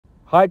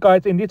Hi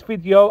guys, in this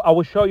video I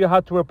will show you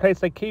how to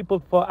replace a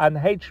keyboard for an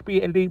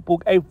HP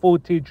EliteBook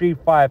A40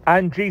 G5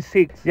 and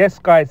G6. Yes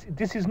guys,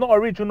 this is not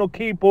original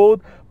keyboard,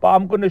 but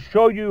I'm going to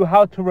show you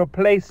how to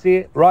replace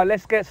it. Right,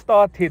 let's get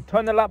started.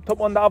 Turn the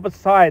laptop on the other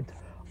side.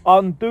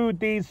 Undo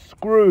these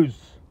screws.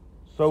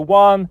 So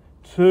 1,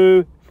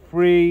 2,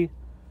 3,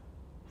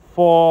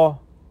 4,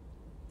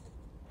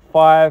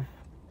 5,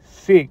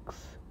 6.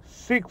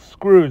 6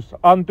 screws.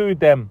 Undo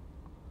them.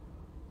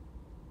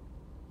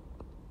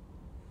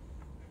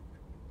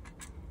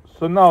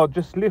 So now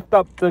just lift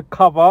up the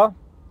cover.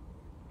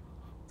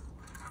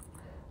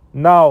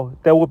 Now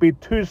there will be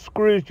 2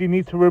 screws you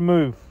need to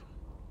remove.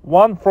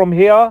 One from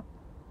here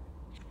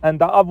and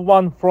the other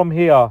one from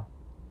here.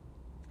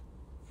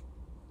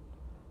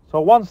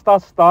 So once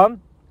that's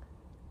done,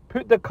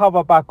 put the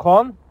cover back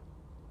on.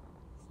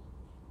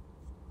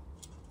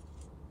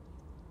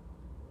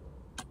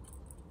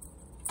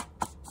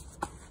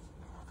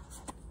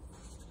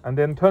 And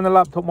then turn the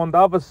laptop on the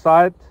other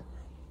side.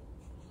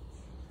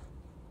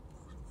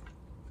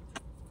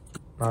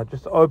 Now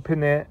just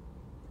open it.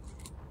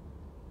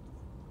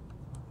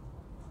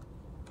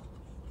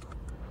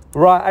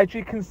 Right, as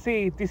you can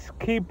see, this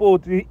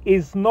keyboard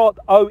is not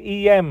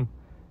OEM,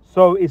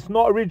 so it's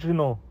not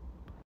original.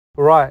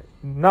 Right,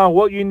 now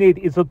what you need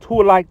is a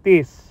tool like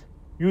this.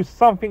 Use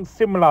something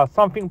similar,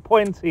 something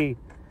pointy,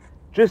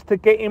 just to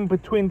get in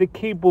between the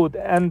keyboard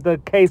and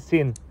the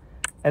casing.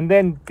 And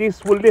then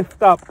this will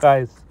lift up,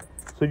 guys.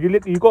 So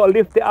you got to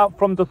lift it up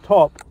from the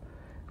top.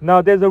 Now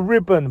there's a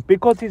ribbon.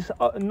 Because it's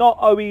not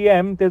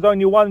OEM, there's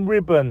only one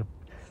ribbon.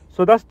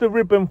 So that's the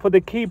ribbon for the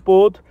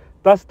keyboard.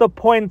 That's the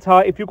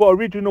pointer if you've got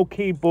original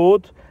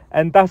keyboard.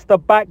 And that's the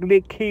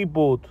backlit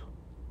keyboard.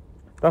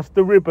 That's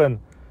the ribbon.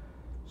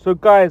 So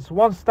guys,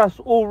 once that's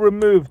all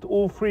removed,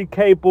 all 3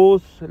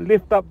 cables,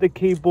 lift up the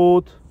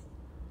keyboard.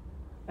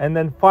 And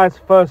then vice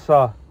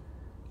versa.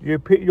 You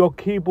put your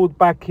keyboard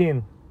back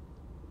in.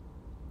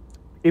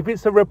 If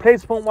it's a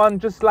replacement one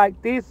just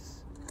like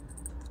this,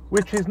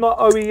 which is not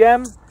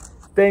OEM,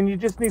 then you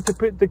just need to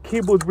put the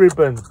keyboard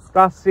ribbon.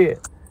 That's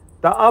it.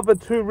 The other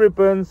 2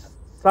 ribbons,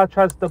 such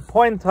as the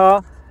pointer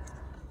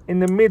in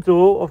the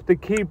middle of the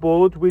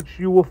keyboard, which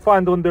you will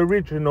find on the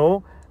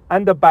original,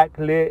 and the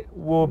backlit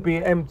will be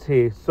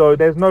empty. So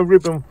there's no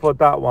ribbon for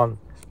that one.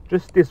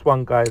 Just this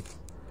one, guys.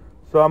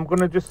 So I'm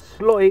going to just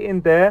slot it in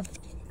there.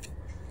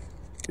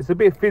 It's a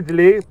bit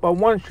fiddly, but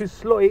once you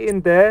slot it in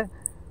there,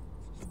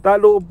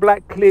 that little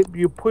black clip,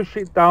 you push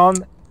it down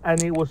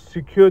and it will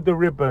secure the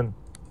ribbon.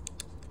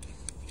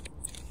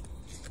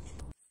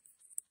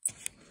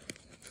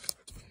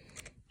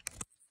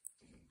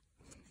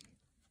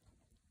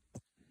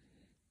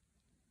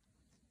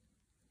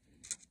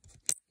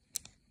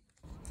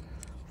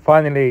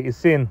 Finally,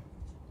 it's in.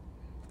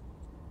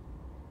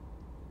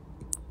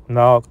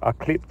 Now I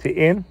clipped it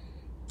in.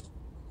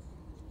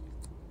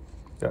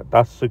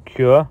 That's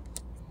secure.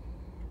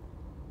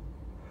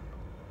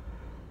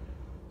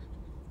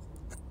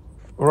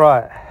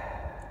 Right.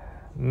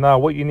 Now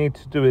what you need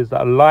to do is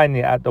align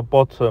it at the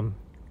bottom.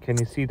 Can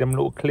you see them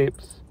little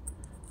clips?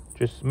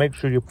 Just make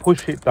sure you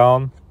push it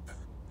down.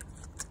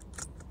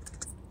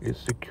 It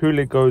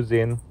securely goes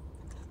in.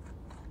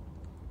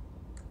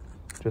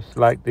 Just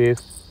like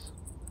this.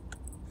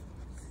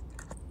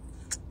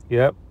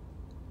 Yep.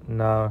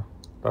 Now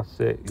that's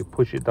it. You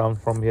push it down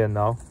from here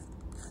now.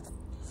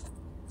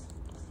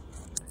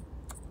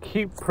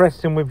 Keep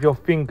pressing with your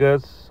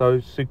fingers so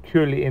it's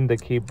securely in the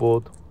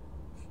keyboard.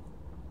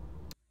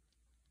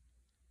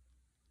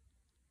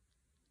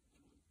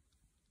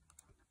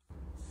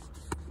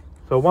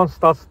 So once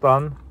that's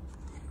done,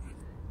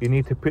 you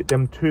need to put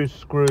them 2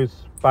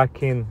 screws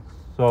back in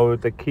so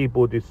the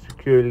keyboard is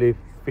securely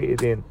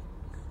fitted in.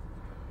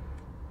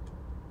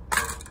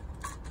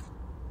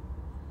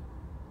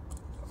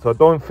 So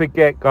don't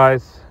forget,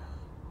 guys,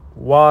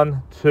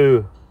 1,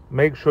 2,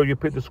 make sure you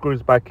put the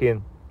screws back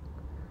in.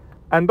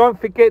 And don't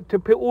forget to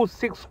put all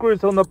 6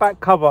 screws on the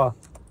back cover.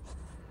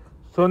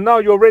 So now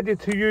you're ready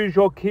to use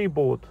your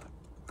keyboard.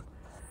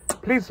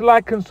 Please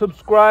like and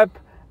subscribe,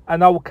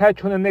 and I will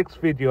catch you on the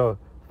next video.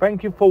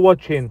 Thank you for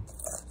watching.